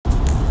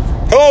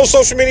Hello,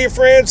 social media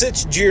friends.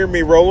 It's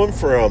Jeremy Rowland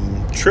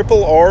from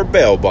Triple R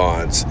Bail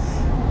Bonds.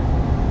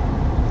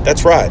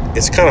 That's right.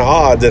 It's kind of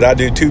odd that I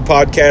do two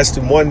podcasts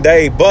in one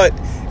day, but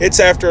it's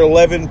after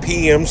 11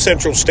 p.m.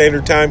 Central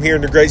Standard Time here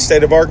in the great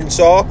state of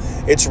Arkansas.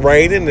 It's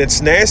raining. It's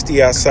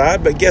nasty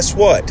outside, but guess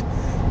what?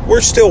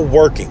 We're still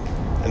working.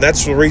 And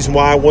that's the reason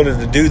why I wanted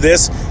to do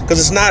this, because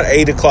it's not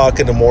 8 o'clock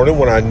in the morning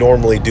when I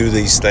normally do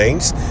these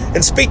things.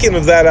 And speaking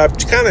of that, I've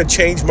kind of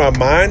changed my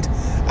mind.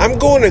 I'm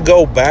going to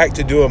go back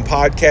to doing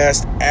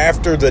podcasts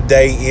after the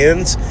day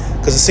ends,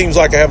 because it seems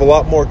like I have a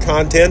lot more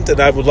content that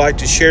I would like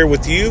to share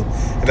with you,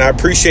 and I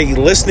appreciate you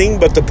listening.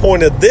 But the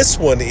point of this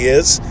one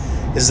is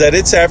that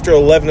it's after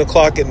 11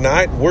 o'clock at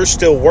night. We're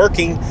still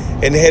working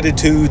and headed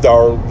to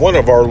one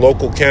of our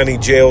local county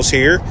jails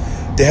here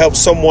to help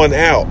someone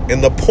out.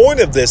 And the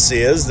point of this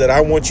is that I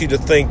want you to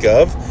think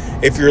of,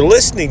 if you're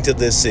listening to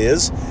this,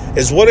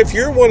 is what if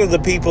you're one of the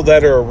people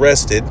that are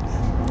arrested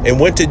and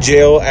went to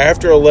jail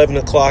after 11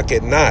 o'clock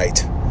at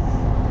night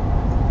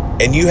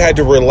and you had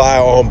to rely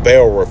on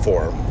bail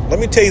reform?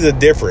 Let me tell you the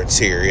difference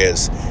here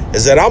is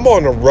that I'm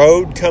on the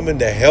road coming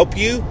to help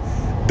you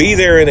be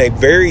there in a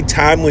very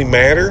timely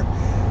manner,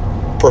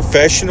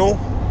 professional,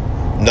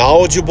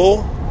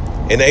 knowledgeable,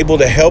 and able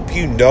to help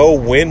you know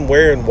when,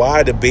 where, and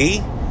why to be,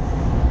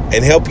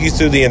 and help you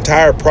through the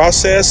entire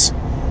process.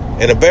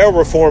 And a bail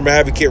reform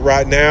advocate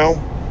right now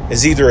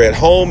is either at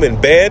home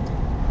in bed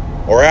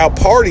or out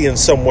partying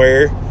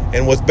somewhere.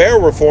 And with bail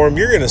reform,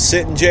 you're going to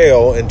sit in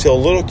jail until a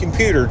little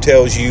computer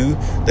tells you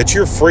that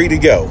you're free to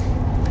go.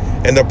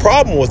 And the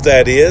problem with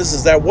that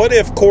is that what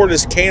if court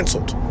is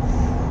canceled?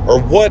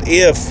 Or what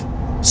if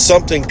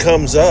something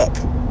comes up?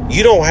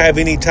 You don't have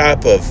any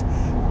type of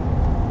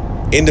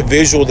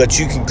individual that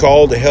you can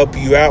call to help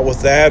you out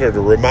with that or to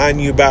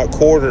remind you about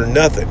court or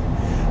nothing.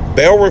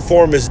 Bail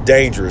reform is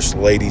dangerous,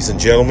 ladies and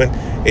gentlemen.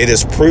 It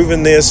has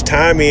proven this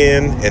time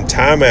in and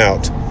time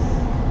out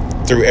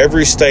through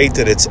every state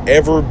that it's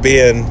ever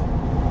been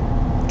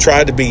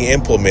tried to be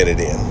implemented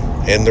in.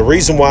 And the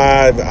reason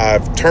why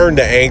I've turned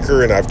to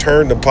Anchor and I've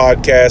turned to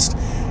podcast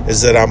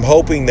is that I'm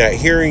hoping that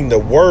hearing the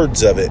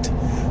words of it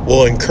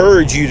will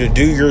encourage you to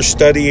do your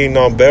studying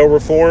on bail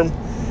reform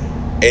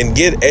and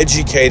get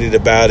educated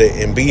about it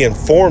and be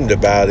informed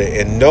about it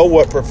and know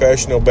what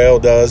professional bail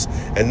does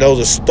and know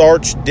the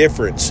stark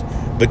difference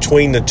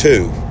between the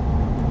two.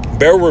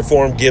 Bail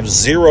reform gives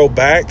zero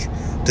back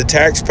to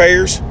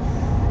taxpayers.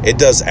 It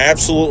does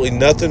absolutely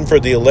nothing for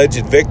the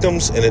alleged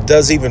victims, and it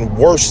does even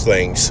worse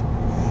things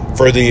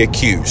for the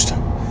accused.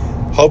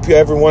 Hope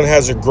everyone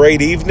has a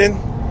great evening,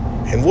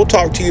 and we'll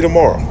talk to you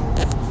tomorrow.